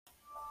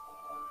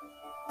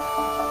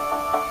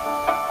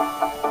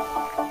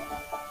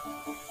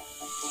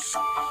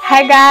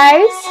Hi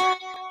guys!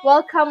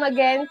 Welcome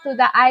again to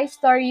the I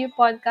Story You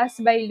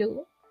podcast by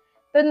Lou.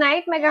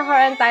 Tonight,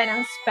 magkakaroon tayo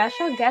ng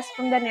special guest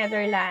from the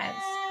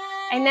Netherlands.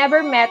 I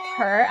never met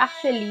her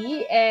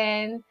actually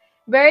and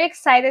very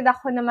excited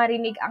ako na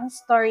marinig ang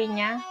story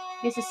niya.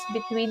 This is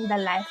between the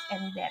life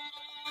and death.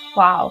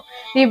 Wow!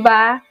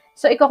 Diba?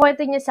 So,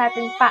 ikukwento niya sa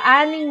atin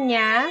paano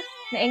niya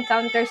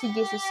na-encounter si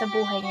Jesus sa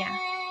buhay niya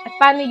at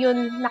paano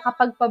yun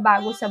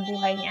nakapagpabago sa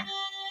buhay niya.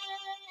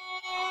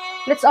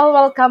 Let's all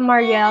welcome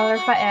Mariel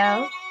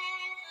Rafael.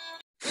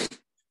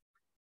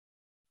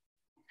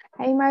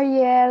 Hi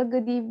Mariel,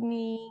 good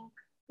evening.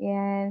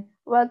 Yan.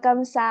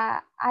 Welcome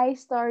sa I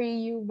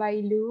Story You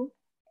by Lou.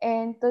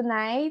 And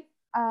tonight,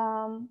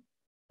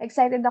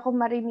 excited ako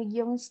marinig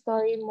yung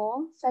story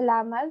mo.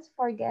 Salamat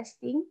for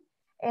guesting.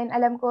 And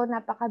alam ko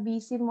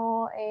napaka-busy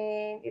mo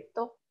and it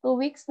took 2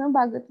 weeks no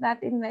bago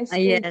natin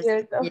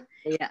na-schedule to.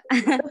 Yeah.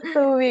 It took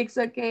 2 weeks,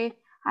 okay.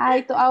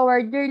 Hi to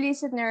our dear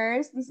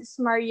listeners. This is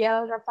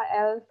Mariel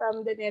Rafael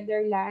from the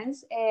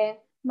Netherlands. And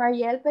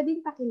Mariel,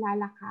 pwedeng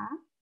pakilala ka?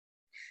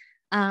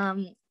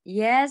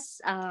 Yes.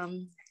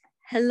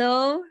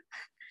 Hello,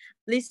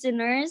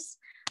 listeners.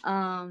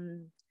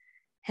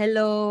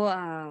 Hello.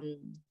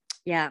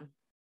 Yeah.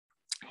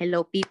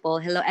 Hello,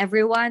 people. Hello,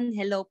 everyone.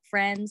 Hello,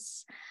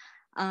 friends.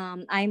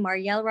 I'm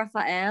Mariel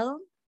Rafael.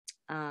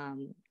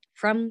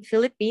 From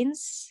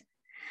Philippines.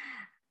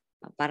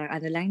 Parang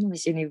ano lang,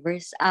 Miss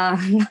Universe.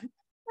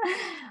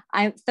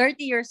 I'm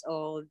 30 years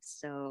old.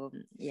 So,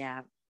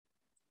 yeah.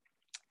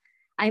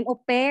 I'm au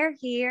pair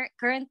here,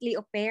 currently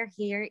au pair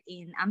here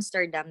in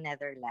Amsterdam,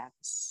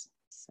 Netherlands.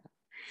 So,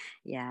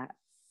 yeah.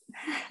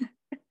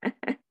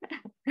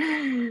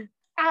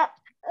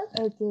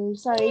 Okay,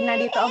 sorry,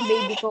 nandito ang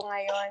baby ko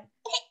ngayon.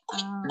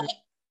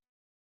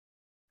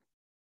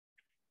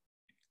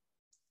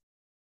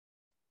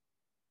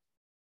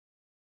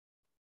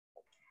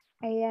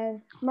 Ayan.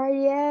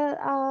 Mariel,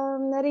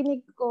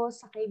 narinig ko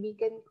sa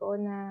kaibigan ko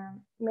na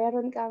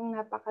meron kang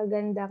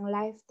napakagandang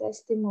life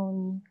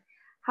testimony.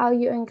 How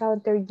you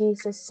encountered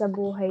Jesus sa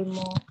buhay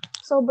mo.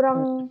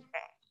 Sobrang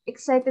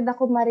excited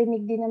ako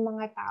marinig din ng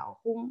mga tao,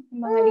 kung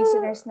mga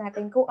listeners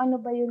natin, kung ano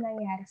ba yung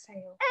nangyari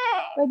sa'yo.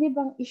 Pwede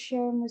bang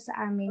i-share mo sa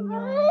amin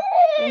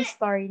yung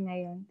story na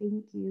yun?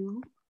 Thank you.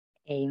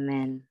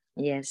 Amen.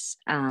 Yes.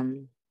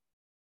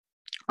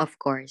 Of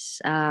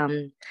course.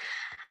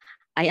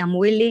 I am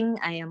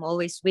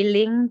always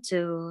willing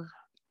to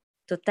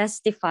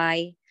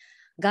testify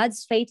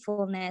God's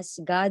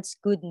faithfulness, God's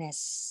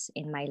goodness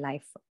in my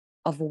life,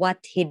 of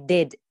what He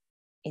did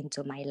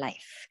into my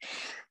life.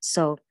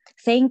 So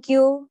thank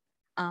you,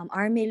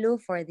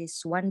 Armilu, for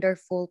this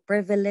wonderful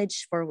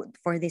privilege,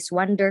 for this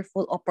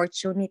wonderful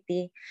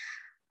opportunity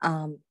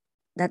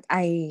that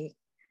I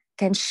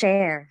can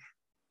share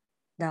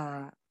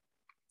the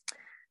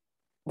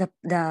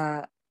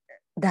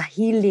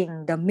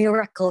healing, the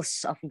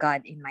miracles of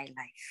God in my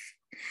life.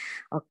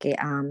 Okay,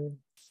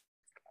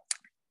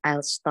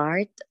 I'll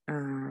start.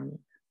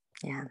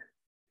 Yeah.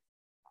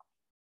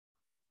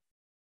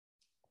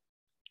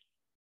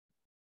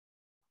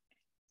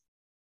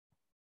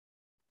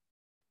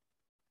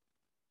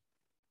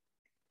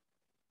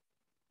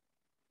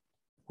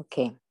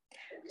 Okay,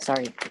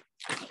 sorry.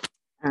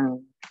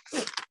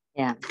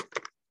 Yeah.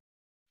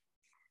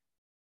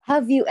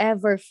 Have you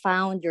ever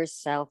found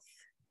yourself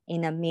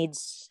in the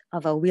midst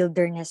of a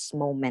wilderness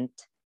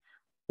moment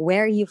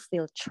where you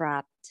feel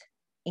trapped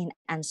in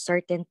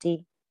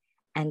uncertainty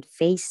and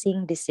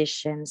facing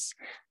decisions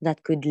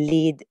that could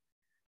lead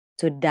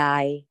to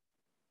die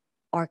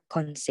or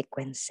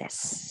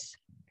consequences?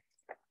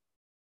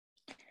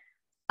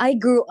 I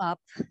grew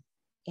up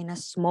in a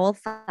small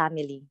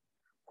family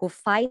who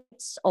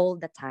fights all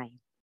the time.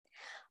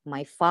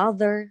 My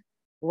father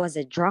was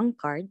a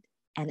drunkard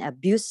and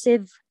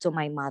abusive to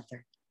my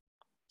mother.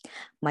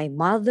 My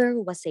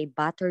mother was a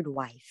battered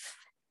wife,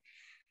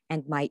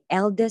 and my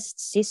eldest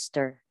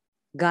sister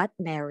got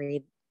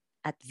married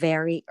at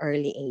very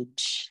early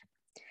age.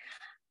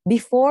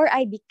 Before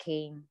I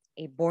became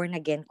a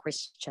born-again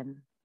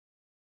Christian,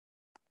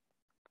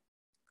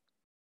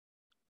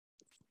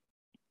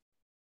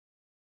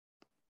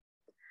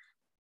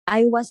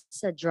 I was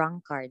a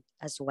drunkard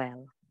as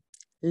well,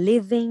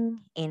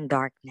 living in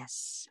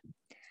darkness.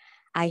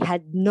 I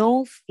had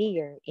no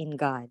fear in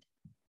God,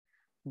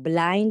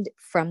 blind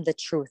from the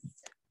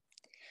truth,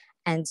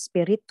 and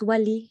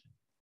spiritually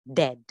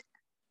dead.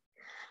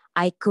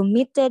 I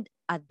committed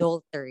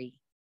adultery,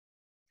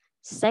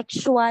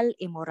 sexual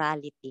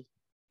immorality,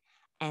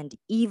 and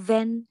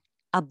even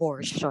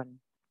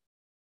abortion.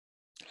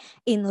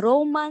 In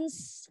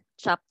Romans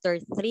chapter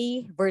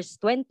 3, verse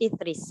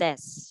 23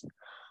 says,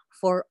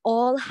 "For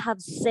all have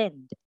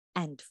sinned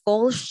and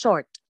fall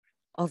short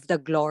of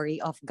the glory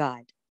of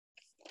God."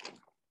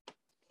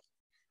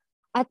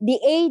 At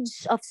the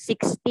age of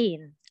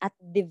 16, at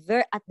the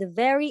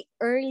very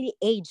early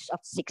age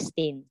of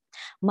 16,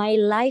 my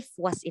life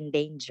was in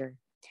danger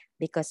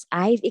because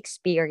I've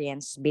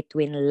experienced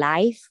between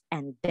life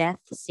and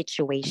death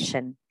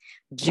situation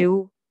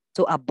due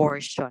to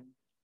abortion.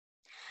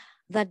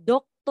 The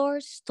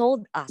doctors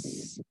told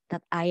us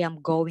that I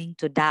am going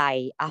to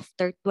die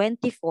after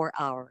 24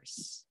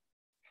 hours.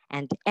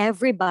 And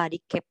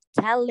everybody kept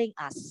telling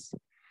us,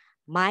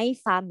 my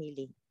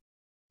family,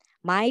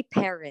 my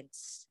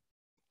parents,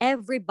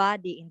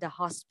 everybody in the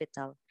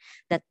hospital,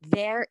 that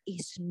there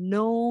is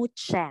no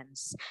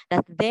chance,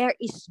 that there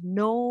is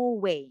no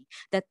way,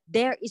 that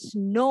there is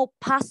no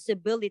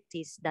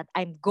possibilities that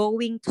I'm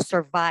going to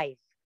survive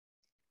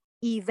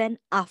even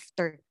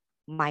after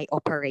my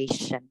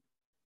operation.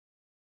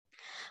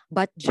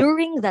 But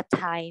during the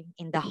time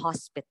in the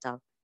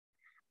hospital,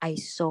 I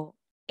saw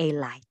a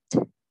light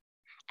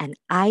and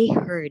I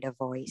heard a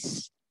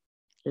voice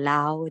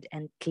loud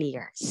and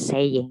clear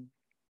saying,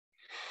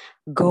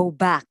 go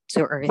back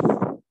to earth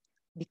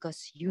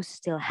because you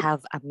still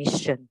have a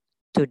mission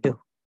to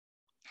do.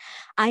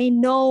 I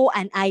know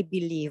and I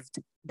believed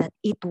that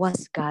it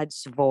was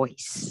God's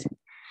voice.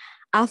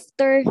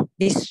 After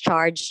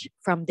discharge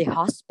from the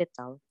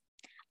hospital,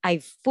 I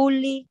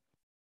fully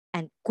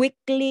and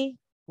quickly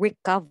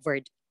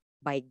recovered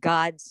by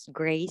God's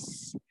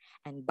grace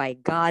and by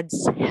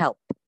God's help.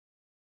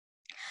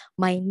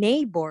 My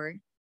neighbor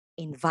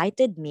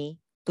invited me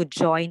to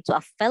join to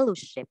a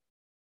fellowship,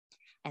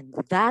 and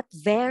that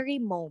very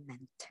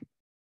moment,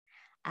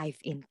 I've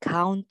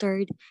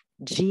encountered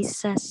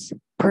Jesus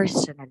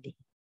personally.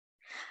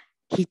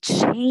 He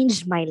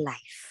changed my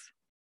life.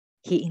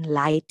 He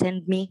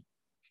enlightened me.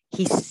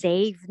 He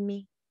saved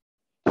me.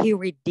 He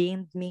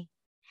redeemed me.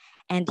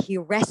 And He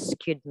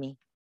rescued me.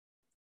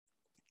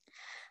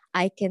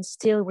 I can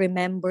still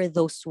remember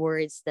those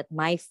words that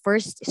my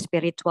first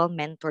spiritual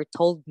mentor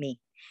told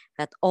me,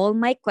 that all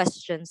my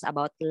questions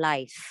about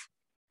life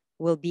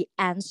will be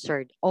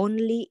answered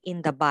only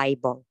in the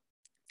Bible.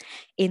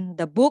 In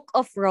the book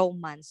of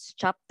Romans,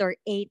 chapter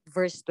 8,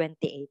 verse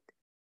 28,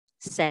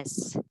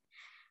 says,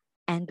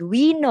 and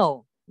we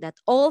know that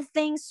all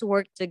things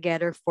work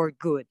together for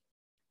good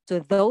to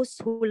those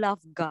who love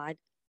God,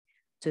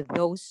 to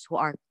those who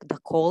are the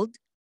called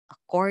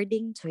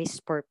according to His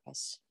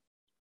purpose.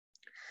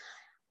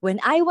 When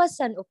I was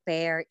an au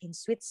pair in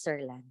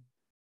Switzerland,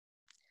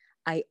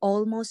 I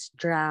almost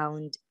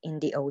drowned in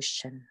the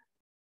ocean.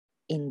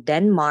 In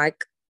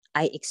Denmark,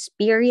 I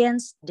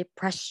experienced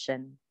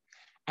depression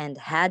and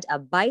had a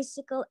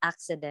bicycle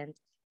accident,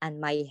 and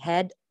my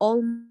head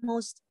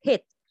almost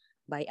hit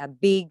by a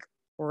big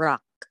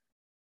rock.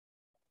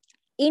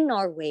 In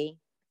Norway,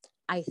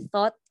 I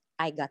thought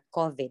I got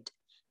COVID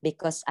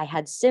because I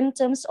had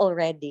symptoms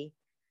already.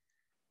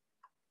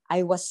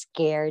 I was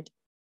scared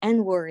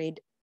and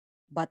worried,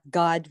 but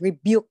God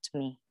rebuked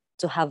me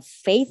to have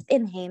faith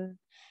in Him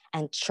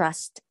and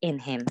trust in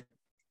Him.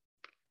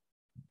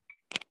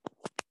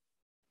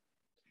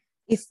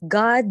 If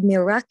God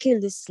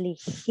miraculously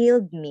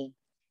healed me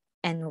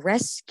and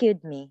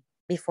rescued me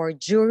before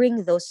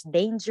during those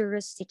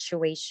dangerous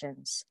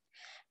situations,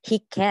 He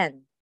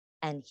can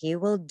and He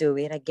will do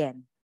it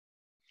again.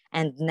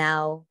 And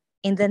now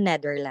in the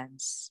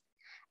Netherlands,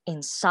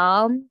 in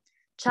Psalm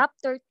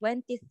chapter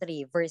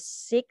 23, verse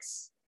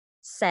 6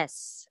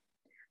 says,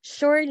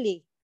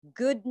 surely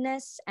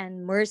goodness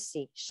and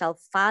mercy shall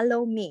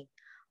follow me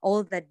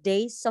all the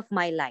days of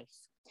my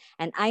life,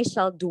 and I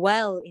shall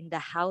dwell in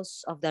the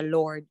house of the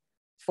Lord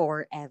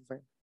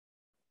forever.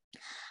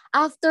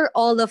 After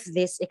all of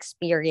this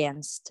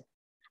experienced,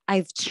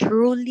 I've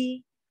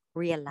truly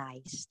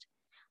realized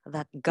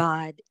that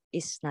God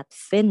is not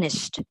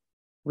finished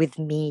with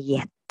me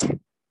yet.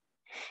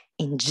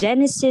 In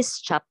Genesis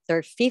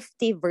chapter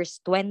 50, verse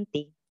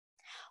 20,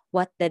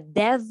 what the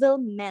devil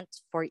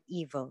meant for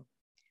evil,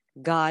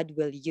 God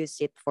will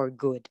use it for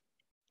good,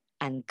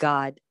 and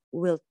God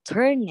will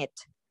turn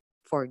it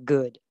for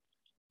good.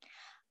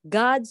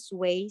 God's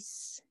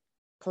ways,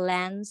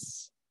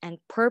 plans, and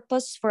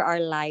purpose for our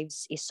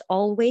lives is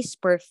always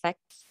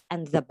perfect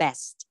and the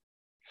best.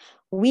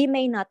 We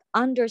may not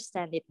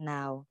understand it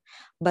now,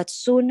 but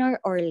sooner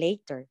or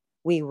later,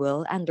 we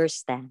will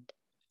understand.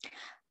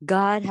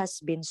 God has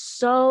been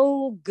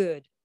so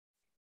good,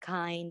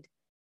 kind,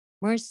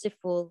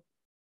 merciful,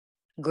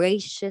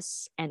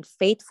 gracious, and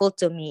faithful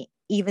to me,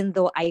 even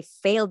though I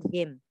failed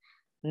Him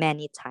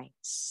many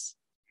times.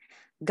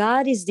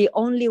 God is the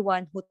only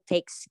one who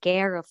takes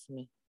care of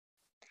me,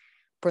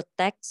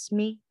 protects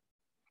me,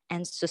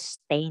 and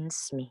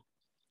sustains me.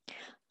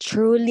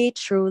 Truly,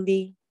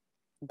 truly,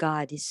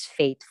 God is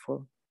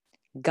faithful.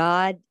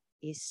 God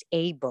is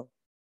able.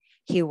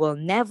 He will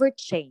never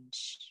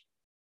change.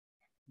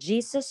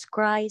 Jesus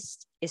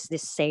Christ is the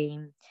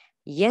same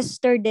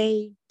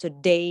yesterday,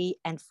 today,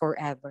 and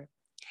forever.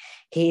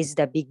 He is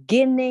the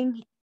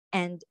beginning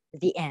and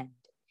the end.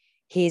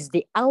 He is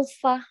the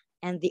Alpha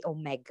and the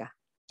Omega.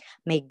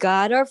 May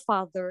God our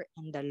Father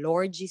and the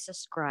Lord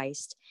Jesus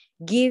Christ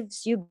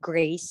gives you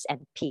grace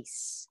and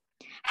peace.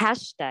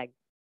 Hashtag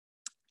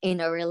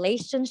in a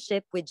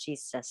relationship with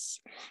Jesus.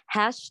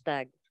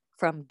 Hashtag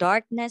from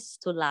darkness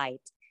to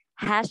light.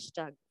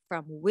 Hashtag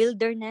from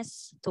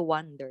wilderness to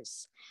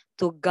wonders.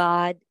 To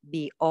God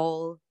be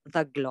all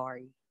the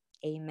glory.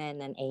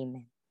 Amen and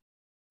amen.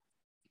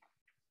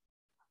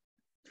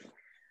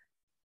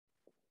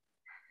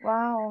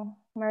 Wow,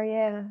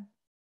 Mariel.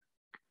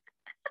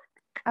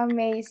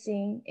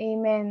 Amazing.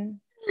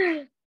 Amen.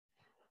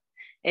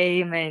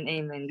 Amen,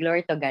 amen.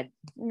 Glory to God.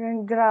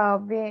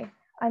 Grabe.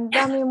 Ang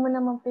dami mo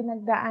namang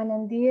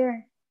pinagdaanan,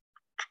 dear.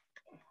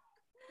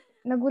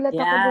 Nagulat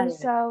ako Yeah. dun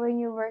sa when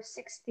you were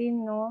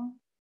 16, no?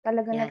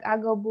 Talaga Yeah.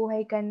 nag-agaw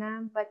buhay ka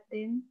na. But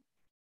then,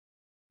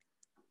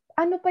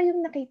 ano pa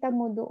yung nakita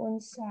mo doon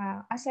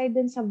sa, aside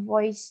dun sa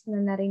voice na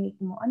narinig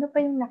mo, ano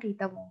pa yung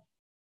nakita mo?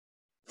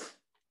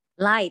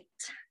 Light.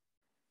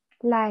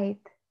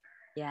 Light.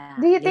 Yeah.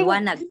 Do you think,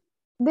 Liwanag.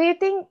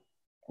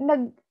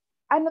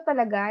 ano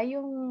talaga,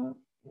 yung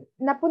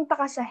napunta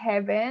ka sa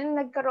heaven,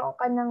 nagkaroon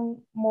ka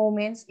ng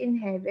moments in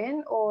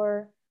heaven,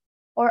 or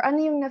ano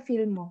yung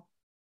na-feel mo?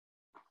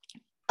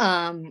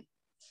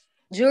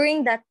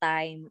 During that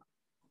time,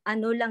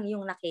 ano lang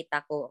yung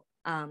nakita ko,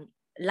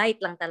 light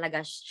lang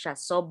talaga siya.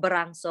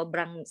 Sobrang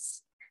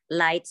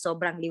light,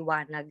 sobrang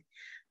liwanag.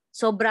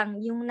 Sobrang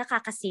yung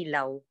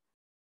nakakasilaw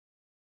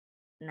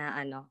na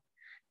ano.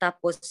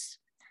 Tapos,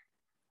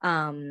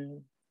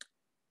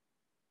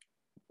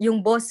 yung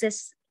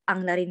boses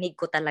ang narinig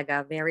ko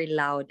talaga very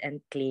loud and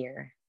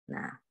clear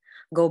na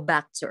go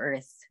back to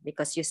earth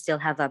because you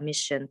still have a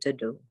mission to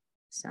do.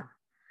 So,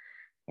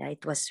 yeah,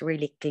 it was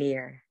really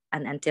clear.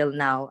 And until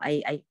now,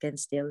 I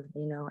can still,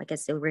 I can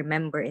still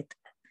remember it.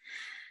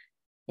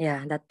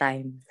 Yeah, that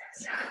time.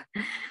 So,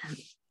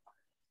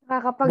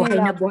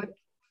 Nakakapagilabot.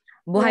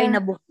 buhay Yeah. na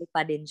buhay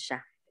pa din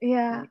siya.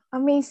 Yeah,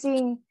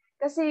 amazing.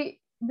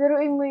 Kasi,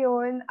 biruin mo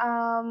yun,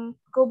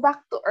 go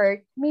back to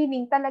earth,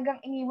 meaning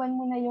talagang iniwan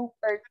mo na yung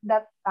earth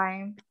that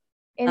time.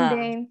 And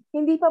then,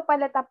 hindi pa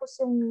pala tapos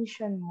yung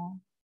mission mo.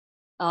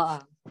 Oo.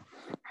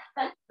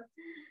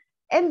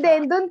 And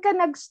then, doon ka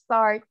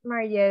nag-start,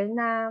 Mariel,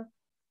 na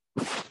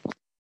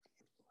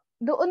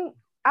doon,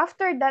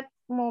 after that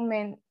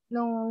moment,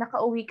 nung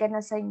nakauwi ka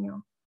na sa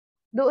inyo,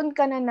 doon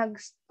ka na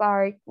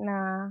nag-start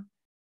na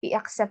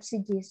i-accept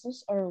si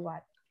Jesus or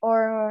what?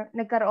 Or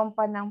nagkaroon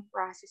pa ng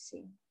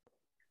processing?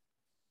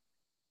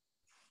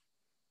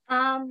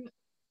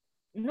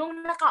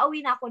 Nung nakauwi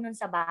na ako nun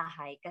sa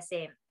bahay,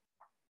 kasi,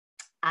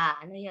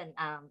 ano yun,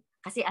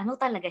 kasi ano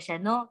talaga siya,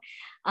 no?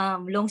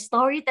 Long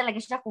story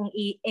talaga siya kung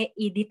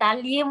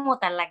i-detalye mo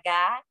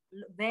talaga.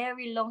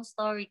 Very long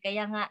story.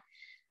 Kaya nga,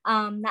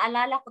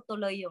 naalala ko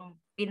tuloy yung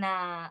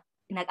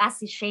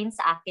nag-ask si Shane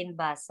sa akin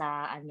ba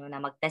sa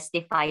na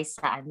mag-testify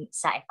sa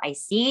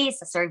FIC,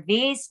 sa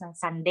service ng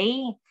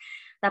Sunday.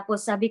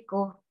 Tapos sabi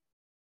ko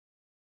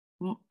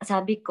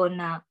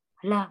na,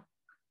 hala,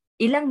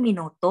 ilang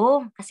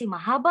minuto? Kasi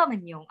mahaba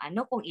man yung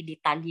kung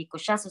i-detalye ko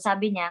siya. So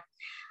sabi niya,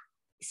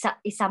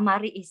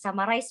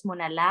 i-summarize mo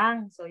na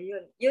lang. So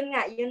yun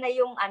na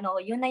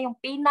yung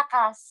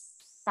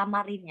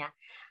pinaka-summary niya.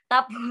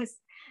 Tapos,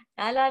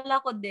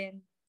 naalala ko din,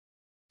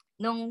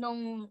 nung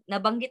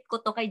nabanggit ko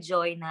to kay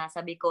Joy na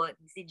sabi ko,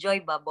 si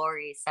Joy ba,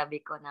 Boris,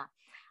 sabi ko na,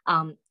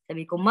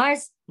 sabi ko,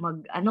 Mars,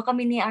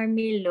 kami ni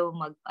Armilo,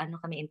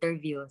 kami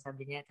interview,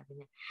 sabi niya,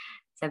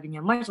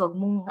 Mars, wag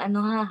mong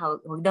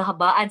wag daw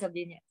habaan,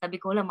 sabi niya.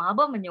 Sabi ko, wala,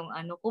 mahaba man yung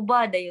ko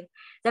ba, yun.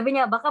 Sabi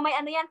niya, baka may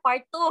yan,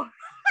 part 2.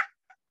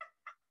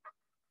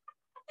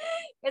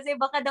 Kasi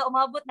baka daw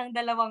umabot ng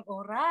 2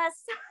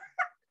 oras.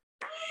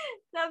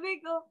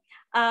 Sabi ko,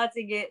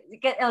 sige,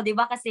 di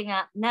ba kasi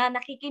nga,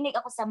 nakikinig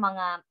ako sa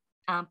mga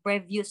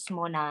previews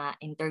mo na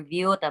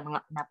interview,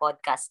 na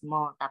podcast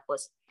mo.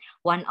 Tapos,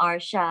 1 hour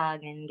siya,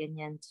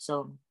 ganyan.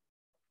 So,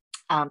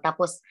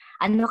 tapos,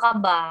 ka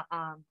ba,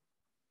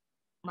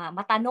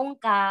 matanong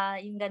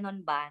ka, yung ganon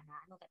ba, na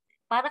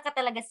para ka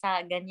talaga sa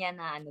ganyan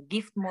na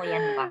gift mo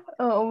yan ba?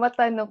 Oo,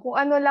 matanong. Kung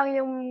ano talaga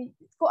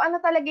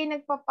yung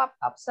nagpa-pop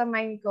up sa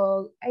mind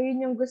ko,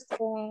 ayun yung gusto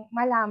kong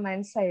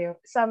malaman sa'yo,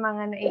 sa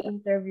mga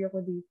nai-interview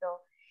ko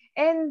dito.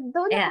 And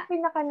doon ako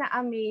pinaka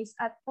na-amaze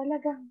at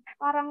talagang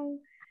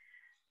parang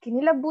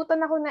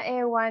kinilabutan ako na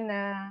ewan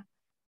na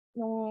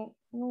nung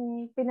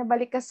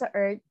pinabalik ka sa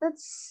Earth.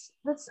 That's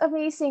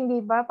amazing,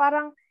 di ba?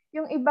 Parang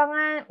yung iba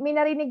nga, may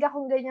narinig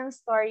akong ganyang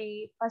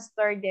story,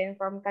 pastor din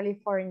from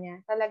California.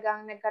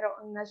 Talagang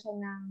nagkaroon na siya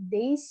ng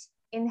days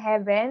in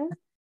heaven.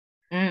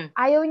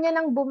 Ayaw niya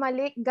nang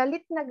bumalik.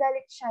 Galit na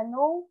galit siya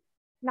nung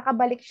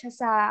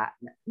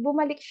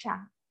bumalik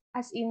siya.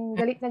 As in,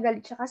 galit na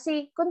galit siya.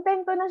 Kasi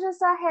kontento na siya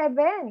sa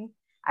heaven.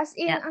 As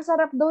in, ang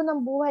sarap daw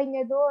ng buhay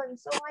niya doon.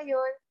 So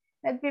ngayon,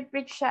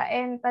 nagpipreach siya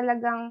and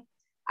talagang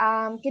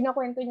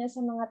kinukwento niya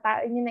sa mga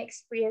tao yung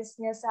na-experience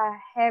niya sa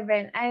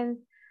heaven. And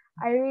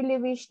I really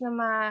wish na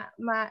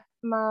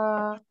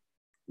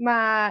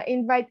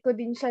ma-invite ko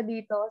din siya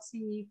dito,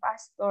 si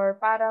Pastor,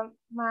 para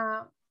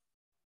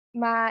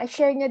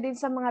ma-share niya din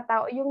sa mga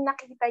tao yung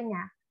nakita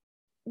niya.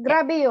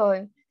 Grabe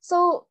yun.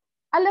 So,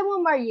 alam mo,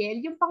 Mariel,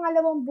 yung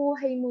pangalawang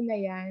buhay mo na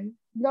yan,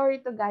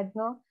 glory to God,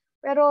 no?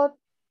 Pero,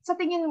 sa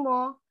tingin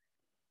mo,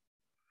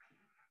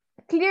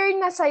 clear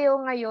na sa'yo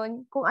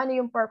ngayon kung ano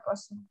yung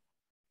purpose mo.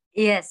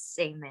 Yes,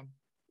 amen.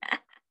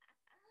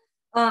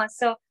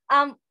 So,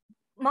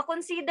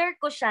 ma-consider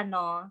ko siya,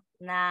 no,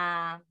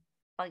 na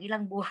pag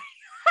ilang buhay.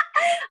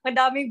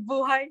 Madaming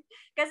buhay.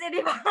 Kasi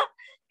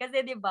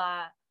 'di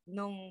ba,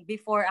 nung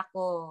before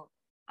ako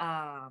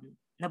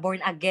na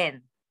born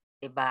again,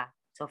 'di ba?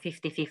 So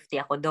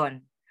 50-50 ako doon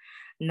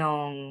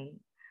nung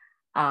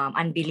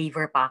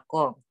unbeliever pa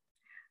ako.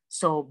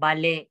 So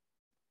bale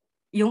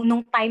yung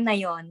nung time na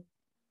yon,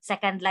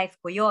 second life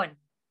ko yon.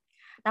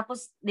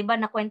 Tapos 'di ba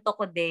nakwento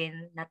ko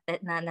din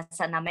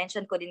na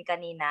mention ko din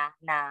kanina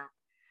na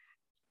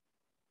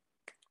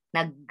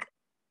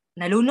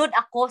nalunod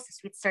ako sa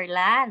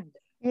Switzerland.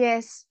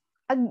 Yes.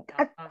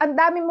 Ang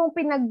dami mong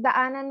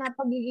pinagdaanan na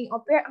pagiging au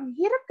pair. Ang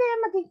hirap kaya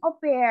maging au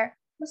pair.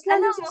 Mas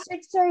lalo Alam sa mo,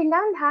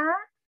 Switzerland, ha?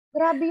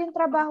 Grabe yung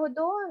trabaho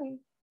doon.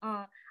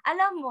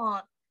 alam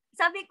mo,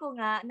 sabi ko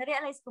nga,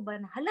 na-realize ko ba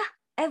na, hala,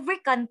 every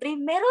country,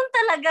 meron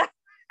talaga.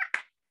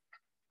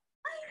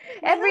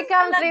 Every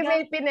Meron country talaga.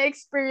 may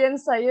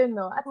pina-experience sa'yo,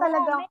 no? At Oo,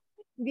 talagang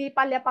hindi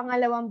pala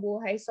pangalawang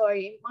buhay.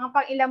 Sorry. Mga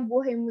pang-ilang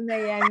buhay mo na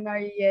yan,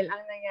 Mariel,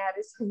 ang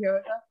nangyari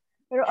sa'yo. No?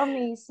 Pero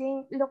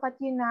amazing. Look at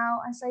you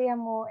now. Ang saya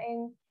mo.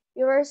 And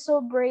you were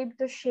so brave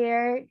to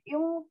share.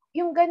 Yung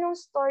ganong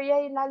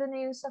storya, lalo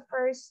na yung sa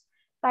first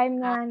time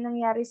na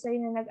nangyari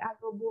sa'yo na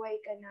nag-agaw buhay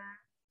ka na.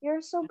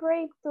 You're so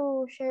brave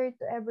to share it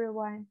to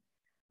everyone.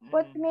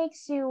 What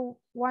makes you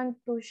want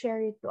to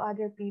share it to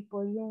other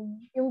people?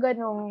 Yung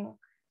ganong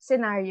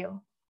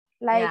scenario.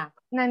 Like,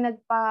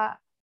 yeah.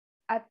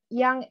 at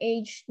young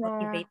age na,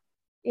 Motivate.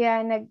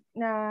 yeah,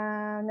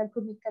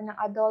 nag-commit ka ng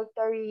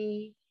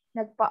adultery,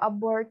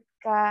 nagpa-abort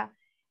ka.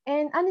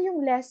 And ano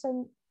yung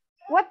lesson?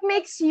 What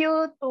makes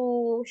you to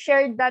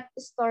share that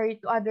story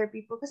to other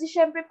people? Kasi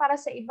syempre para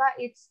sa iba,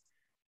 it's,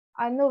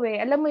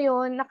 alam mo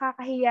yun,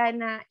 nakakahiya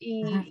na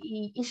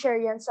i-share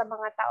yan sa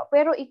mga tao.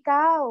 Pero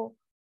ikaw,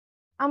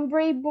 ang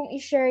brave mong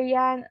i-share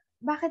yan.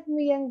 Bakit mo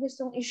yan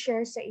gustong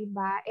i-share sa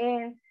iba?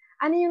 And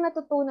ano yung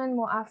natutunan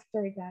mo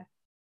after that?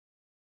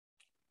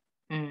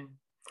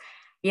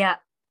 Yeah.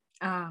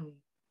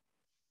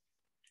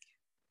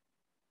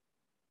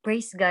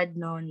 Praise God,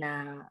 no,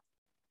 na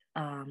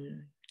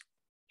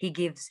He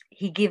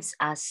gives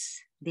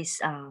us this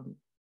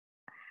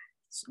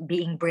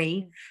being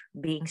brave,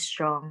 being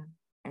strong,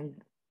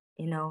 and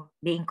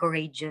being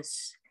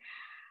courageous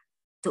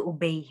to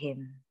obey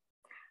Him.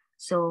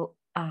 So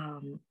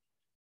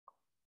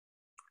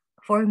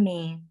for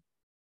me,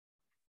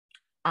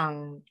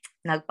 ang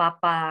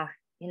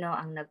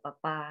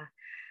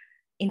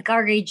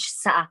encourage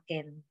sa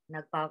akin,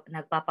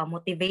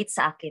 nagpapa-motivate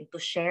sa akin to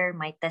share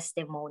my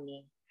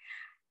testimony,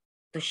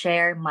 to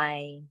share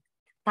my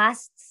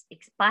past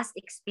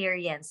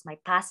experience, my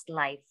past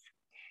life,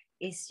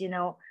 is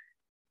to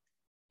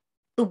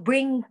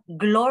bring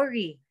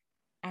glory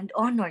and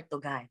honor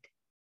to God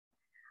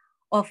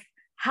of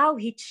how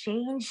He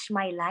changed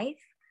my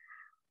life,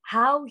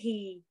 how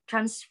He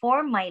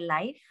transformed my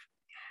life,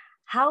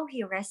 how He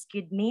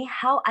rescued me,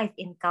 how I've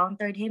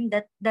encountered Him,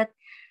 that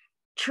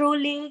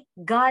truly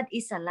God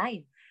is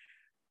alive,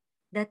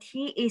 that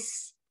He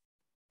is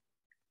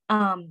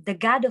the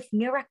God of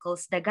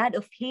miracles, the God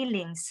of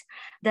healings,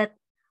 that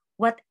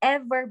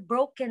whatever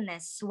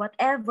brokenness,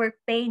 whatever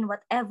pain,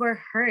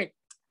 whatever hurt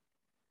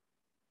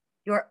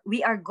you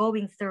are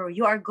going through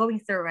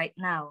right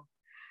now,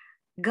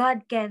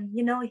 God can,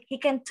 He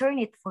can turn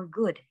it for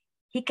good.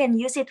 He can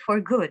use it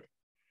for good.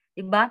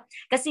 Diba?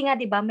 Kasi nga,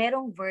 diba,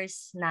 merong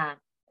verse na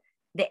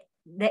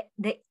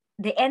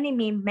the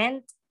enemy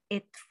meant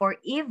it for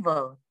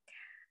evil.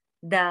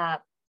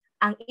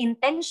 Ang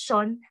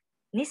intention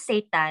ni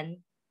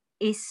Satan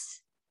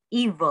is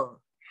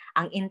evil.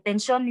 Ang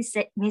intention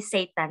ni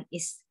Satan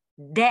is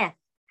death.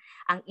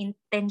 Ang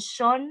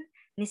intention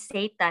ni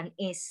Satan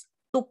is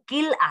to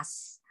kill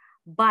us.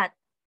 But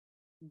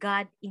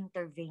God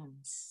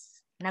intervenes.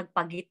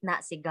 Nagpagitna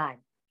si God.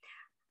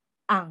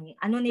 Ang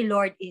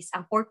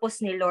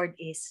purpose ni Lord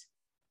is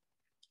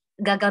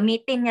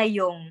gagamitin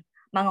niya yung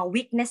mga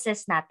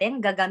weaknesses natin,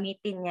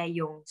 gagamitin niya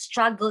yung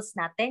struggles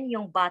natin,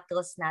 yung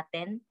battles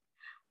natin,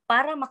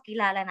 para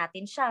makilala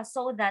natin siya,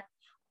 so that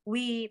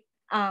we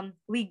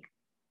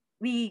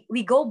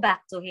go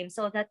back to Him,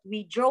 so that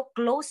we draw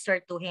closer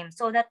to Him,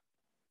 so that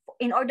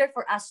in order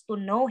for us to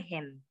know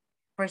Him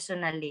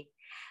personally,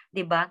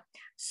 'di ba?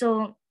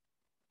 So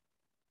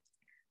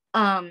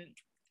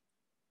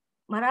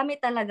marami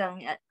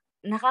talagang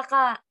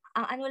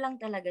ang ano lang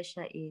talaga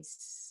siya is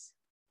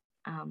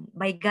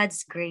by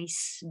God's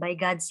grace, by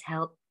God's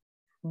help,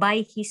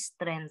 by His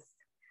strength,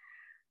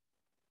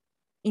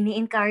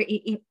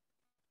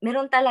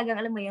 meron talagang,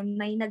 alam mo yun,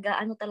 may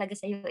nag-ano talaga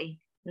sa iyo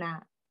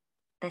na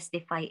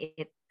testify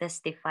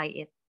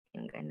it,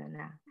 yung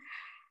gano'n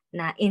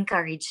na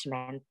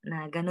encouragement,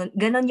 na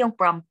ganun yung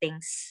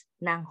promptings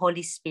ng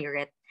Holy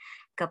Spirit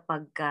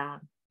kapag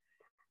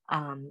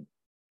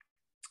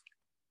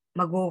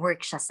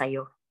mag-work siya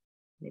sa'yo,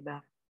 di ba?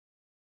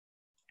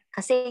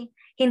 Kasi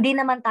hindi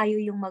naman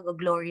tayo yung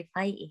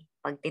mag-glorify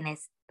pag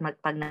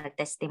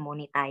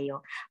nag-testimony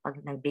tayo, pag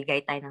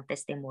nagbigay tayo ng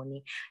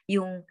testimony.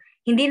 Yung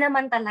hindi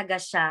naman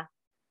talaga siya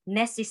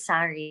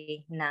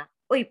necessary na,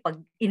 pag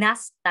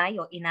inask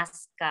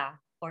ka,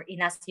 or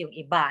inask yung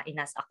iba,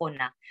 inask ako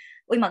na,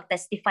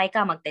 mag-testify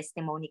ka,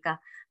 mag-testimony ka,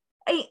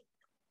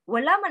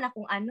 wala man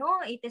akong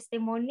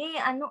testimony,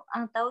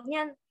 ang tawag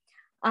niyan,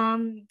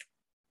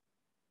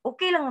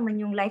 okay lang naman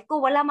yung life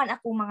ko. Wala man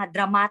akong mga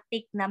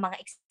dramatic na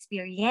mga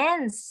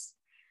experience.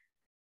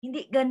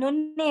 Hindi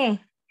ganun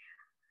eh.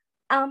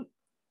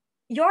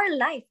 Your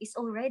life is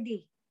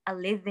already a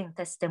living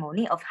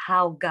testimony of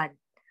how God,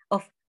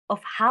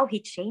 of how He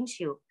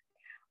changed you,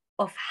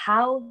 of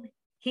how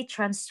He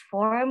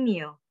transformed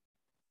you.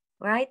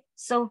 Right?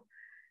 So,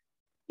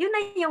 yun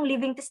na yung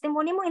living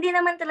testimony mo. Hindi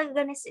naman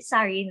talaga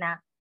necessary na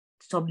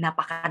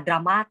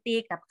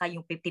napaka-dramatic,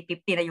 yung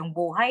 50-50 na yung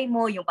buhay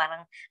mo, yung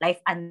parang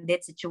life and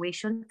death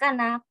situation ka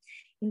na.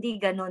 Hindi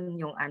ganun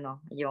yung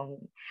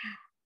yung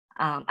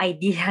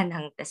idea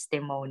ng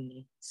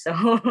testimony. So,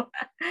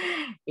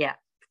 yeah.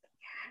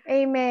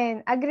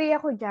 Amen. Agree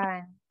ako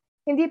dyan.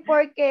 Hindi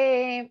porke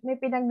may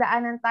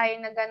pinagdaanan tayo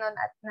na gano'n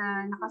at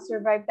na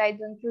nakasurvive tayo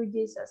dun through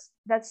Jesus,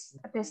 that's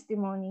a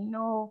testimony.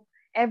 No,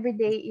 every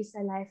day is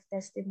a life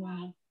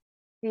testimony.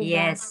 Diba?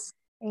 Yes.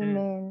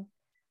 Amen.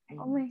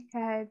 Oh my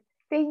God.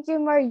 Thank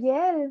you,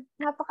 Mariel.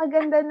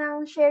 Napakaganda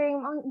ng sharing.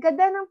 Ang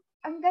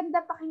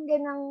ganda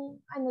pakinggan ng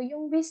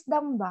yung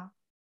wisdom ba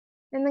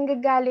na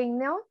nanggagaling,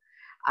 no?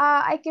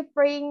 I keep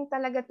praying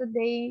talaga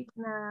today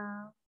na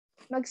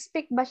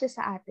mag-speak ba siya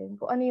sa atin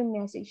kung ano yung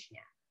message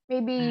niya.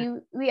 Maybe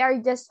we are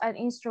just an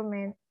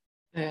instrument,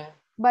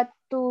 but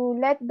to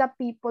let the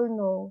people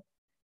know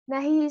na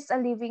He is a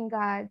living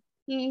God.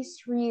 He is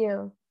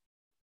real.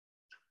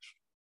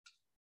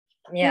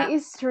 Yeah.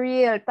 He is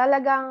real.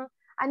 Talagang,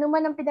 ano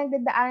man ang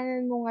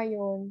pinagdadaanan mo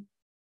ngayon,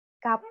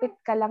 kapit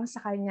ka lang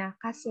sa Kanya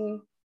kasi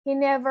He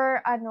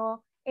never,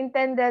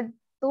 intended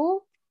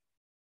to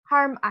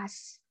harm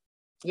us.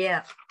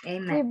 Yeah.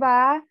 Amen.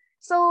 Diba?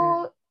 So,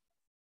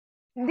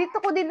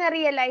 dito ko din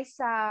na-realize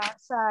sa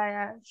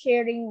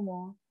sharing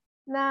mo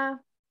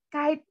na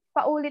kahit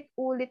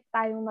paulit-ulit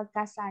tayong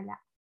magkasala,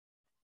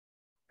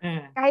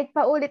 kahit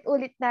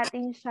paulit-ulit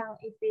natin siyang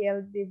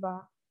i-fail,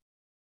 diba?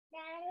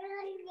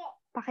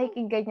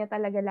 Pakikinggan niya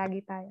talaga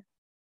lagi tayo.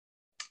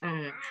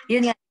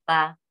 Yun nga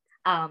ba,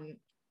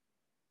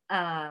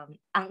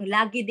 ang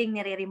lagi ding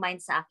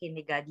nire-remind sa akin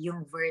ni God,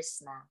 yung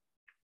verse na,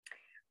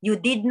 you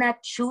did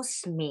not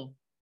choose me,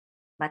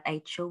 but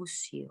I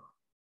chose you.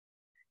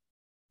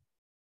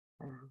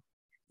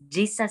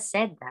 Jesus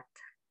said that.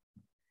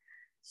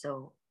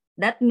 So,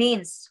 that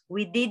means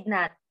we did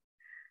not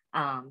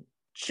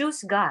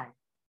choose God,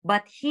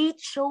 but He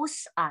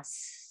chose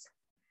us.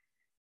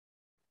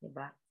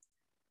 Diba?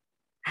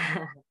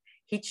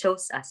 He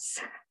chose us.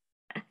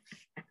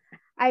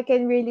 I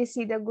can really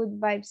see the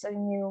good vibes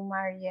on you,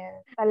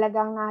 Mariel.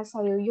 Talagang nasa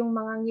iyo. Yung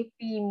mga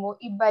ngiti mo,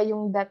 iba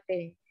yung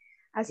dati.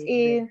 As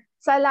in,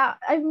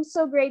 I'm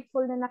so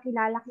grateful na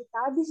nakilala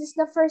kita. This is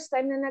the first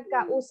time na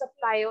nagkausap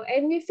tayo.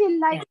 And we feel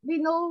like we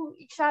know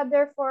each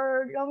other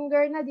for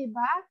longer na, di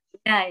ba?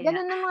 Yeah.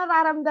 Ganun ang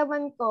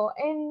mararamdaman ko.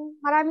 And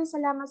maraming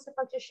salamat sa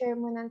pag-share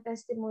mo ng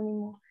testimony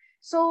mo.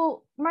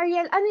 So,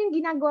 Mariel, ano yung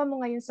ginagawa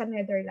mo ngayon sa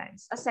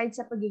Netherlands aside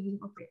sa pagiging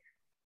au pair?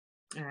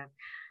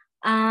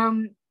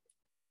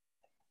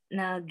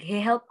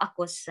 Nag-help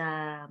ako sa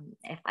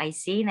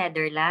FIC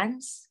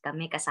Netherlands.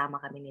 Kasama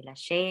kami nila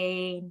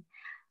Shane,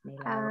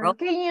 nila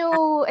can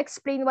you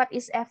explain what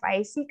is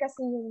FIC?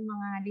 Kasi yung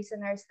mga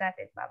listeners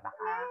natin pa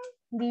baka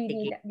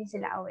hindi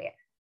sila aware.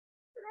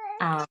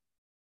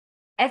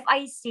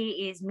 FIC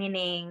is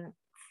meaning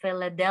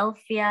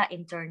Philadelphia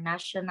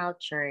International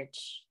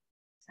Church.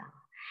 So,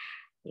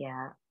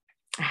 yeah.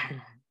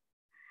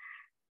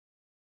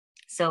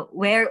 So,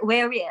 where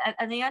we,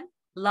 ano yun?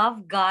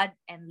 Love God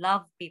and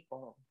love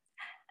people.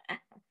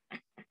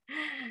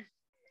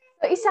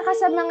 So, isa ka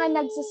sa mga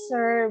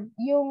nagsiserve,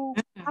 yung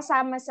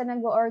kasama sa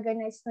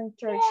nag-organize ng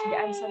church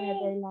diyan sa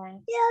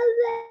Netherlands.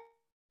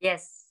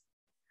 Yes.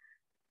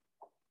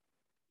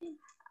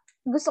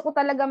 Gusto ko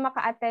talaga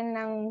maka-attend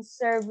ng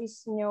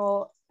service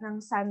nyo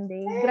ng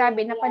Sunday.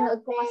 Grabe,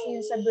 napanood ko kasi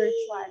yun sa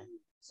virtual.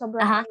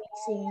 Sobrang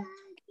amazing.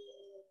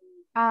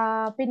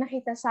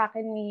 Pinakita sa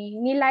akin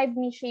ni live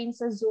ni Shane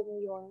sa Zoom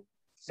yun.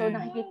 So,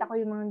 nakikita ko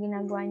yung mga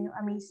ginagawa nyo.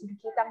 Amazing.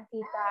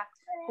 Kitang-kita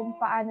kung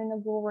paano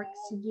nag-work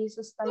si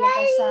Jesus talaga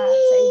sa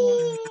inyo.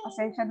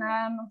 Pasensya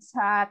na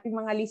sa ating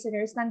mga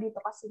listeners. Nandito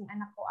kasi yung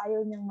anak ko,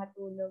 ayaw niyang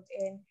matulog.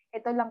 And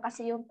ito lang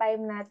kasi yung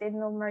time natin,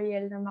 no,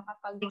 Mariel, na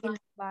makapag-work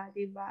ba,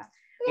 diba?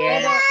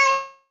 Yeah. Pero,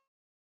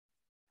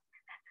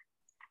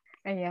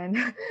 ayan,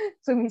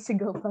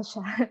 sumisigaw pa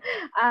siya.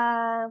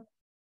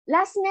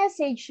 Last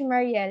message,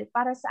 Mariel,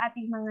 para sa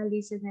ating mga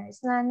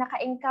listeners na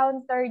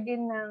naka-encounter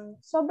din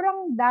ng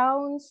sobrang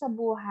down sa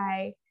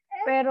buhay,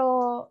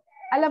 pero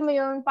alam mo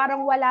yun,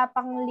 parang wala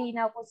pang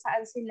linaw kung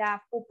saan sila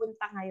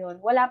pupunta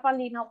ngayon. Wala pang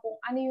linaw kung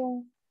ano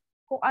yung,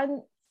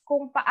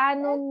 kung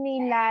paano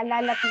nila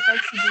lalapitan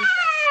si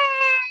Jesus.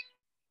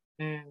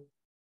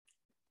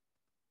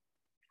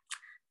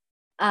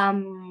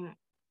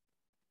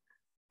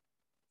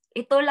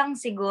 Ito lang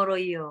siguro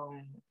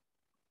yung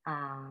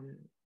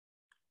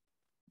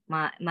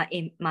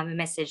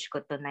ma-message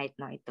ko tonight,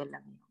 no? Ito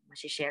lang yung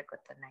ma-share ko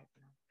tonight,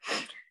 no?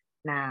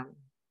 Na,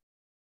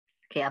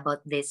 okay,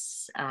 about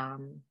this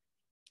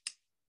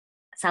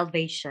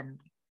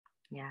salvation.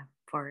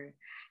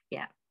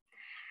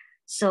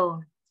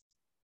 So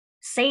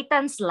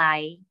Satan's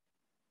lie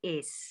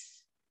is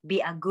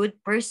be a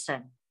good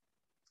person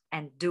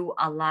and do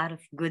a lot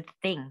of good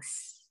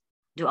things,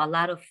 do a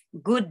lot of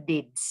good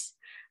deeds,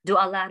 do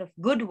a lot of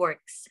good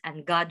works,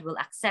 and God will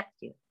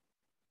accept you.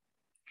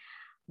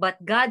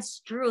 But God's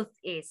truth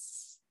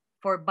is,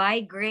 for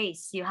by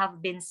grace you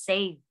have been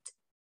saved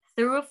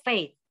through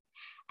faith,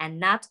 and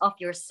not of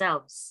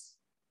yourselves.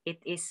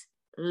 It is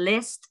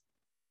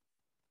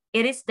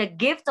the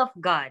gift of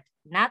God,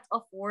 not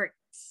of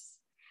works,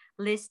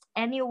 lest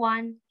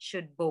anyone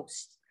should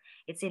boast.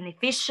 It's in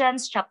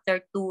Ephesians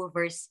chapter 2,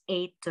 verse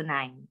 8 to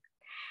 9.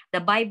 The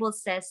Bible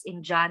says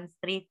in John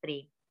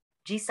 3:3,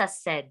 Jesus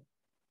said,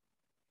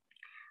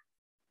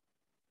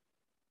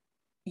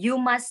 you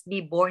must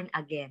be born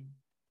again.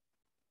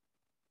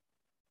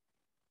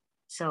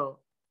 So,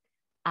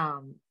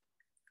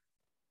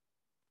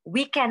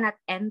 we cannot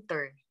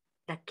enter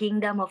the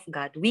kingdom of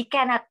God. We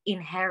cannot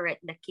inherit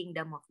the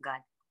kingdom of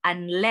God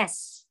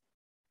unless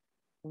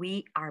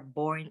we are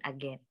born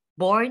again,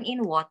 born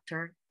in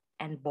water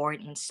and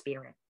born in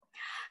spirit.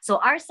 So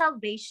our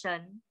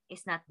salvation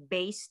is not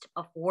based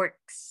of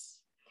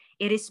works.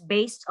 It is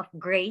based of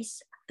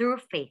grace through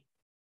faith.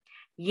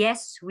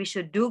 Yes, we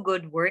should do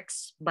good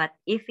works, but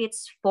if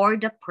it's for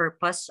the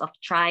purpose of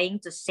trying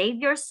to save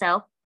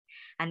yourself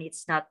and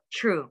it's not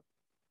true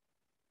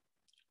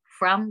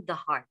from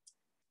the heart,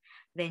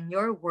 then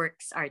your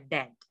works are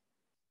dead.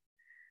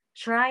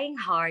 Trying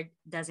hard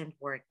doesn't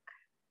work.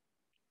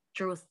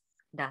 Truth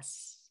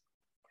does.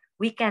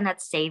 We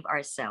cannot save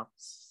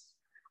ourselves.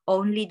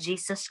 Only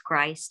Jesus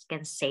Christ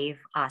can save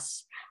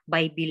us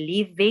by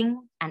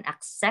believing and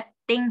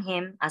accepting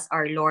Him as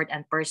our Lord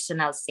and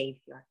personal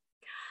Savior.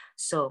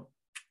 So,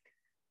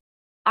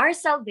 our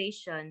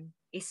salvation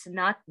is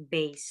not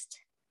based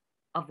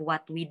of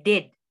what we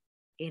did.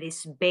 It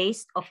is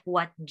based of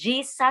what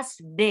Jesus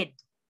did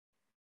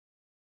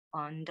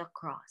on the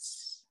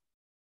cross.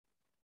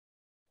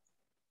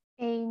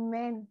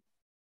 Amen.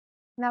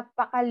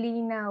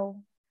 Napakalinaw.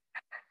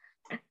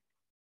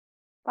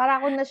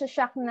 Para ako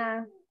nasashock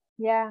na,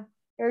 yeah,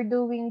 you're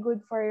doing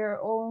good for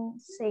your own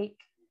sake,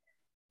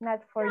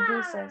 not for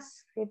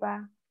Jesus.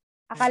 Diba?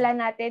 Akala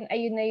natin,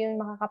 ayun na yun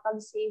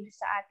makakapag-save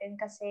sa atin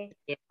kasi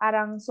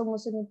parang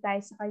sumusunod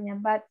tayo sa Kanya.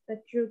 But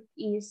the truth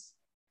is,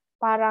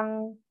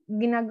 parang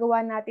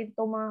ginagawa natin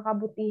itong mga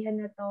kabutihan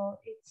na to,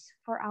 it's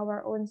for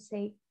our own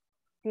sake.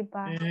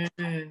 Diba?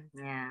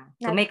 Yeah.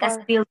 To Not make us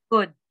feel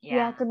good.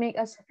 Yeah, to make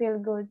us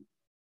feel good.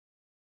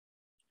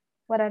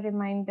 What a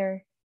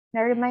reminder.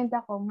 Na-remind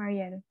ako,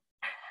 Mariel.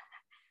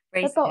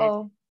 Praise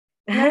Totoo.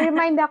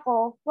 Na-remind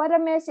ako, what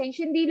a message.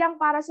 Hindi lang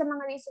para sa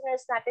mga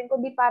listeners natin,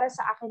 kundi para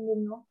sa akin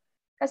din, no?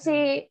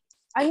 Kasi,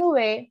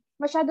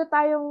 masyado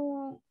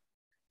tayong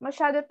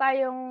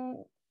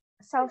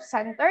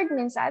self-centered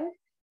minsan.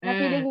 Na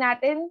feeling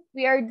natin,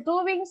 we are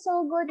doing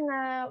so good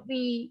na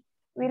we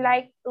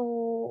like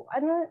to,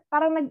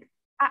 parang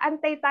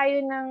nag-aantay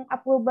tayo ng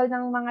approval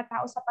ng mga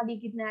tao sa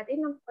paligid natin,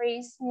 ng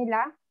praise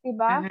nila,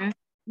 diba?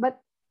 But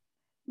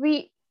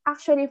we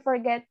actually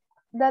forget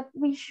that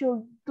we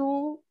should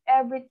do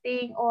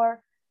everything, or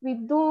we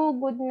do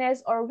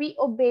goodness, or we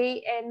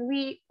obey, and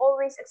we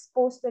always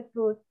expose the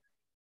truth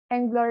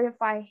and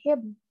glorify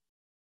Him.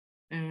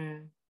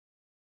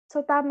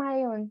 So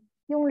tama yun.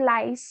 Yung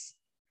lies,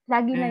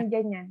 lagi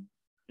nandyan yan.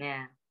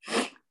 Yeah.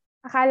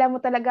 Akala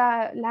mo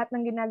talaga lahat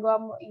ng ginagawa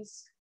mo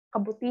is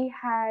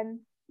kabutihan,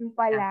 yung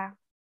pala,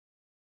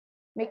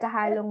 may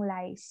kahalong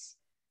lies.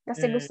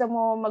 Kasi gusto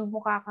mo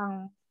magmukha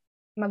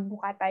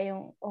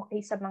tayong okay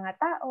sa mga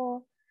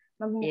tao,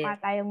 magmukha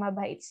tayong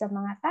mabait sa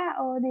mga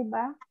tao, di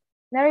ba?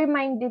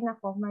 Na-remind din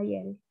ako,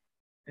 Mariel.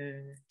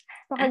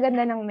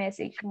 Pakaganda ng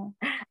message mo.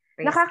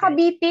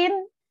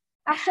 Nakakabitin.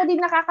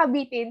 Actually,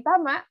 nakakabitin.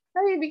 Tama?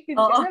 Nabibitin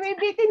ka.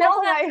 Nabibitin ako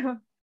ngayon.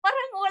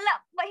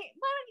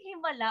 Parang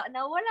himala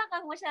na wala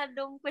kang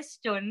masyadong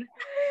question.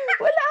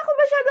 Wala ako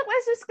masyadong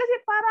questions kasi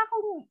para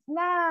akong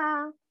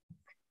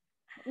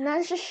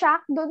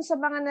na-shock doon sa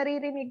mga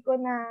naririnig ko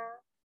na,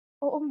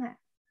 oo nga,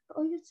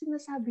 oo yung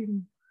sinasabi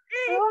mo.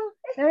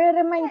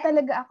 Nare-remind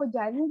talaga ako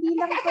dyan. Hindi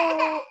lang to,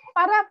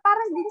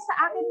 para din sa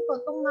akin to,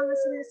 itong mga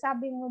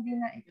sinasabi mo din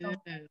na ito.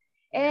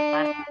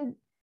 And,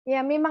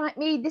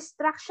 may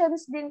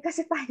distractions din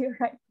kasi tayo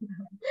right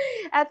now.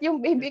 At yung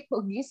baby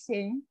ko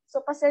gising. So,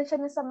 pasensya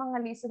na sa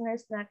mga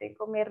listeners natin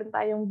kung meron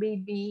tayong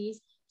baby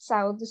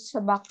sound sa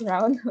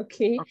background,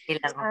 okay? Okay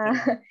lang.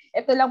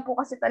 Ito lang po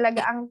kasi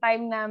talaga ang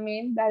time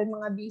namin dahil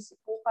mga busy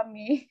po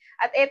kami.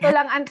 At ito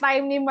lang ang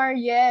time ni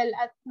Mariel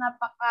at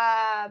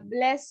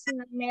napaka-blessed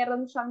na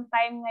meron siyang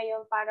time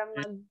ngayon para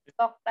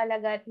mag-talk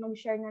talaga at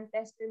mag-share ng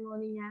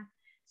testimony niya.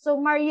 So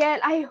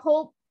Mariel, I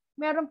hope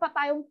meron pa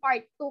tayong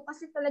part 2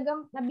 kasi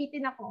talagang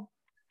nabitin ako.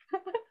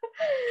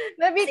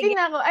 Nabitin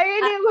ako. I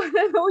really want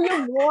to know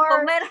you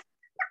more.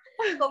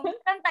 Kung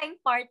meron tayong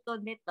part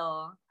 2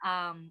 nito,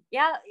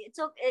 it's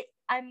okay.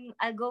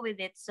 I'll go with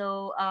it.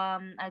 So,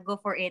 I'll go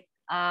for it.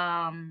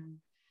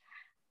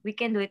 We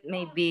can do it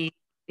maybe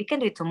we can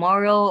do it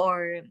tomorrow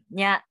or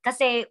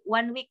kasi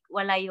 1 week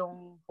wala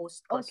yung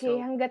host ko. Okay,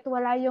 So, hanggat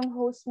wala yung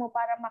host mo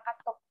para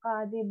makatok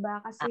ka, di ba?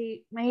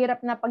 Kasi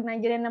mahirap na pag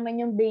nandiyan na naman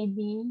yung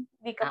baby,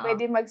 hindi ka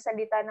pwede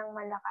magsalita ng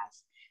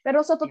malakas.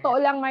 Pero sa totoo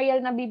lang,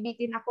 Mariel,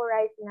 nabibitin ako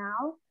right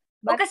now.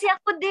 But, kasi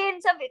ako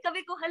din, sabi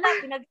ko, hala,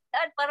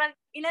 pinagdaan, parang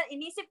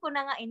iniisip ko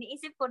na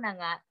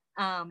nga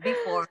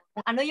before,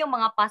 kung ano yung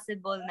mga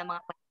possible na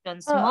mga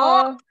questions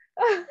mo.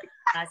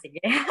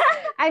 Sige.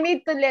 I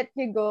need to let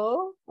you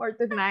go for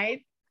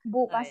tonight.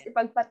 Bukas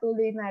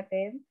ipagpatuloy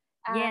natin.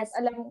 At Yes.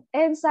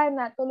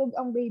 sana tulog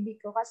ang baby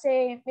ko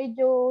kasi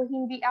medyo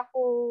hindi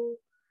ako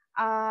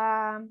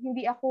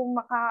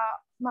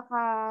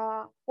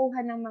makakuha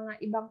ng mga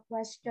ibang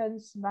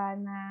questions ba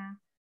na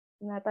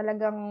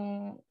talagang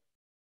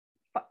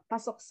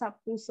pasok sa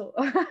puso.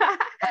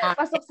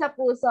 Pasok sa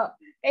puso.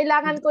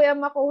 Kailangan ko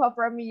yung makuha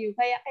from you.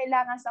 Kaya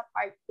kailangan sa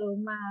part 2,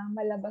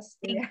 malabas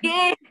ko yan.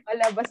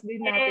 Malabas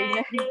din natin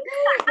yan.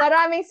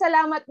 Maraming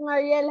salamat,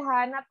 Mariel,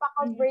 ha.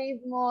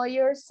 Napaka-brave mo.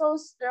 You're so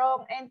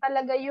strong. And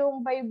talaga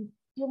yung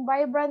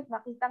vibrant,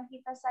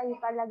 nakitang-kita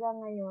sa'yo talaga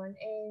ngayon.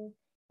 And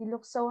you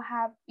look so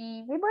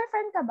happy. May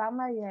boyfriend ka ba,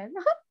 Mariel?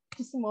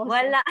 Chismoso.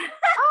 Wala.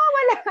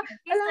 Wala.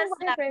 Walang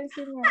boyfriend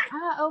niya.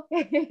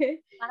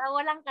 Okay. Para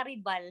walang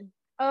karibal.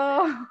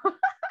 Oh.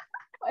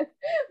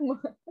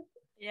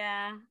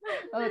 Yeah.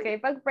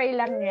 Okay, pag-pray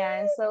lang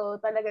yan. So,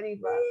 talaga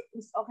diba,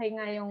 is okay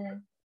nga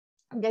yung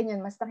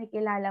ganyan, mas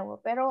nakikilala mo.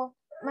 Pero,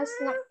 mas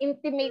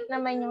intimate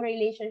naman yung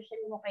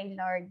relationship mo kay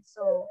Lord.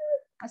 So,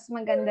 mas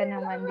maganda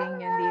naman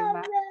din yun,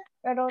 diba?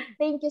 Pero,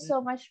 thank you so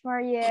much,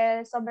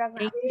 Mariel. Sobrang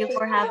thank you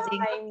for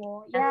having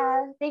mo.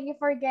 Yeah, thank you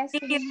for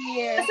guesting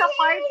here. Sa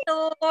part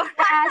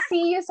 2.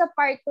 See you sa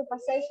part 2.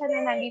 Pasensya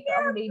na nandito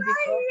ang baby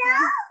ko.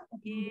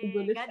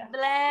 God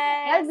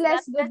bless. God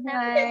bless. Good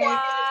night. Everyone.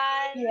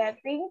 Yeah,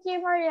 thank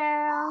you,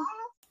 Mariel.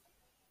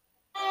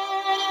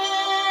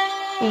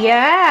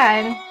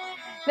 Yan.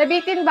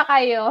 Nabitin ba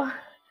kayo?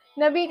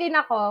 Nabitin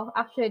ako,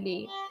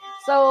 actually.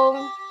 So,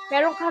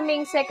 meron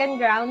kaming second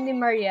round ni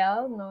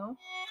Mariel, no?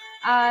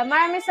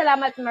 Maraming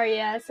salamat,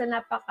 Mariel, sa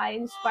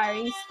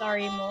napaka-inspiring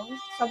story mo.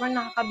 Sobrang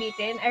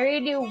nakakabitin. I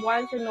really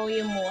want to know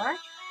you more.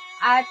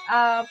 At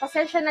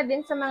pasensya na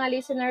din sa mga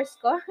listeners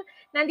ko.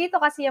 Nandito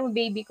kasi yung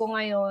baby ko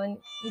ngayon.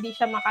 Hindi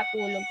siya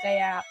makatulog.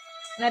 Kaya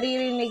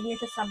naririnig niyo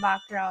siya sa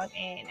background.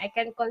 And I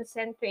can't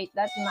concentrate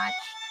that much.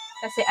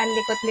 Kasi ang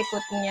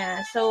likot-likot niya.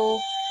 So,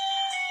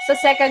 sa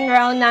second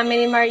round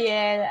namin ni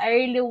Mariel, I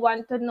really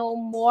want to know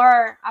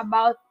more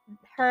about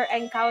her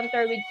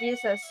encounter with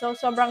Jesus. So,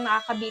 sobrang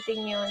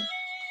nakakabiting yun.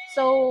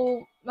 So,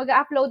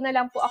 mag-upload na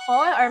lang po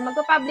ako or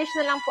mag-publish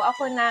na lang po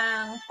ako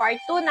ng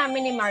part 2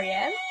 namin ni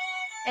Mariel.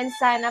 And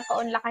sana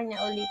paunlakan niya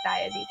ulit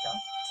tayo dito.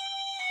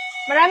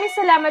 Maraming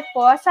salamat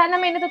po.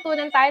 Sana may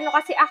natutunan tayo. No?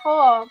 Kasi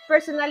ako,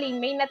 personally,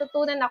 may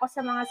natutunan ako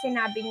sa mga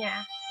sinabi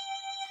niya.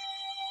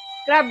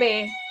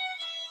 Grabe.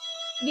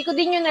 Hindi ko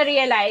din yun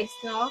na-realize,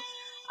 no?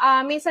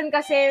 Minsan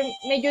kasi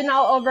medyo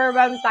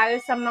na-overwhelm tayo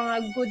sa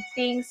mga good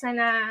things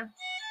na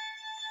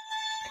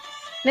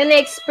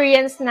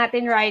na-experience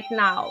natin right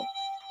now.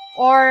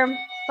 Or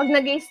pag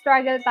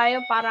nag-struggle tayo,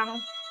 parang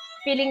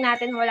feeling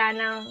natin wala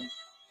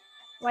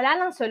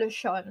nang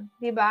solusyon,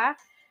 di ba?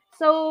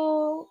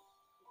 So,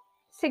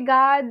 si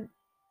God,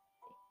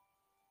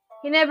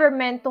 He never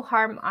meant to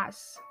harm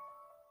us.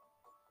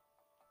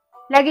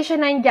 Lagi siya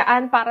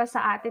nandiyan para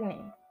sa atin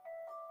eh.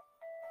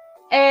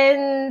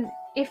 And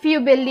if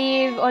you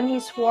believe on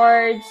His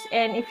words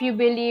and if you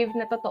believe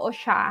na totoo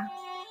siya,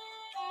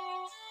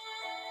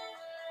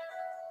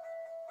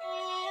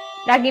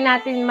 lagi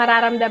natin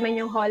mararamdaman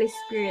yung Holy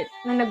Spirit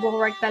na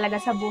nag-work talaga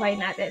sa buhay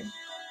natin.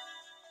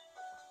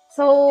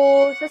 So,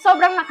 sa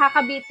sobrang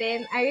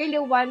nakakabitin, I really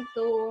want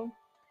to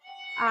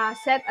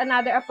set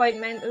another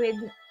appointment with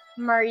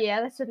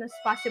Mariel as soon as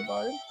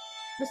possible.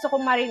 Gusto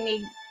kong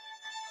marinig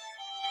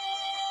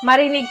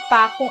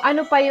pa kung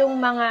ano pa yung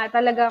mga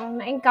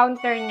talagang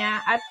na-encounter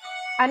niya at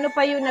ano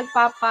pa yung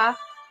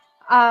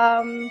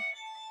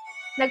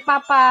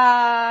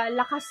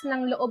nagpapalakas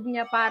ng loob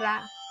niya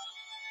para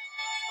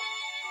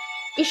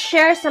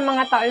i-share sa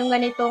mga tao yung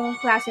ganitong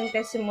klaseng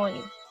testimony.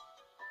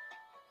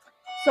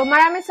 So,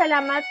 maraming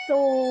salamat to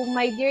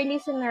my dear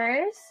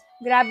listeners.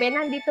 Grabe,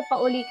 nandito pa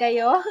uli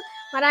kayo.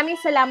 Maraming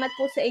salamat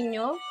po sa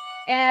inyo.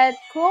 At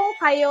kung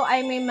kayo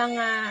ay may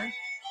mga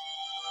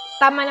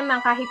tama naman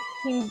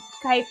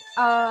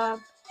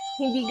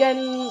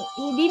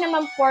hindi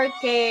naman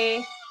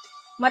porke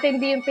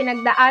matindi yung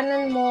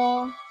pinagdaanan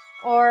mo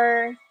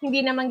or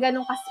hindi naman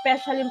ganun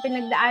ka-special yung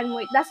pinagdaan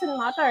mo, it doesn't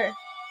matter.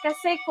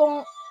 Kasi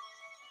kung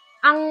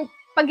ang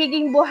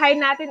pagiging buhay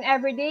natin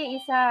everyday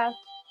is a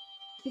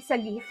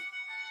gift.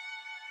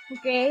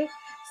 Okay?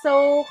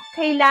 So,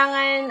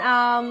 kailangan,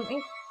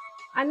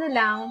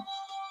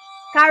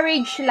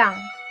 courage lang.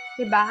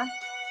 Diba?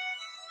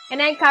 And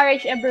I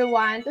encourage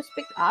everyone to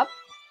speak up.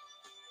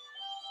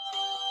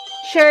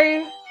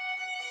 Share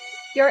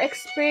your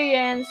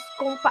experience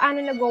kung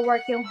paano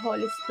nag-work yung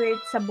Holy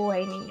Spirit sa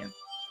buhay ninyo.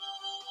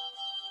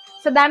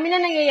 Sa dami na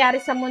nangyayari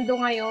sa mundo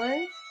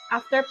ngayon,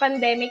 after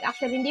pandemic,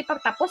 actually hindi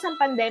pa tapos ang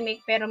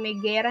pandemic pero may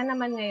gera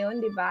naman ngayon,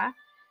 'di ba?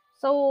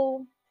 So,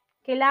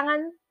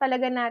 kailangan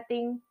talaga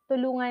nating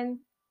tulungan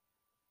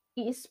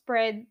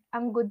i-spread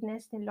ang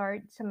goodness ni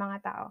Lord sa mga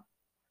tao.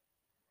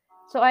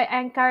 So, I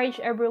encourage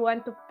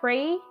everyone to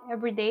pray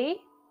every day.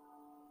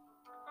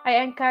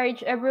 I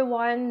encourage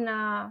everyone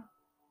na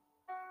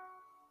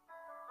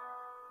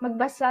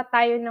magbasa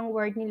tayo ng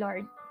word ni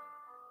Lord.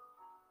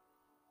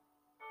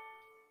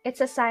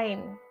 It's a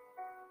sign.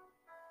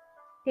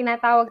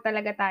 Tinatawag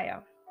talaga tayo,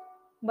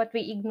 but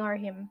we ignore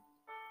Him.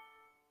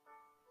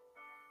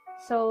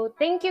 So,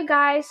 thank you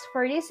guys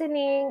for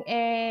listening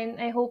and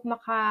I hope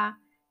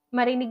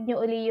marinig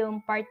nyo uli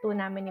yung part 2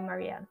 namin ni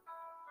Mariel.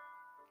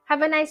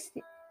 Have a nice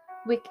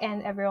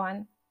weekend,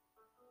 everyone.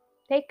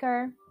 Take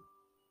care.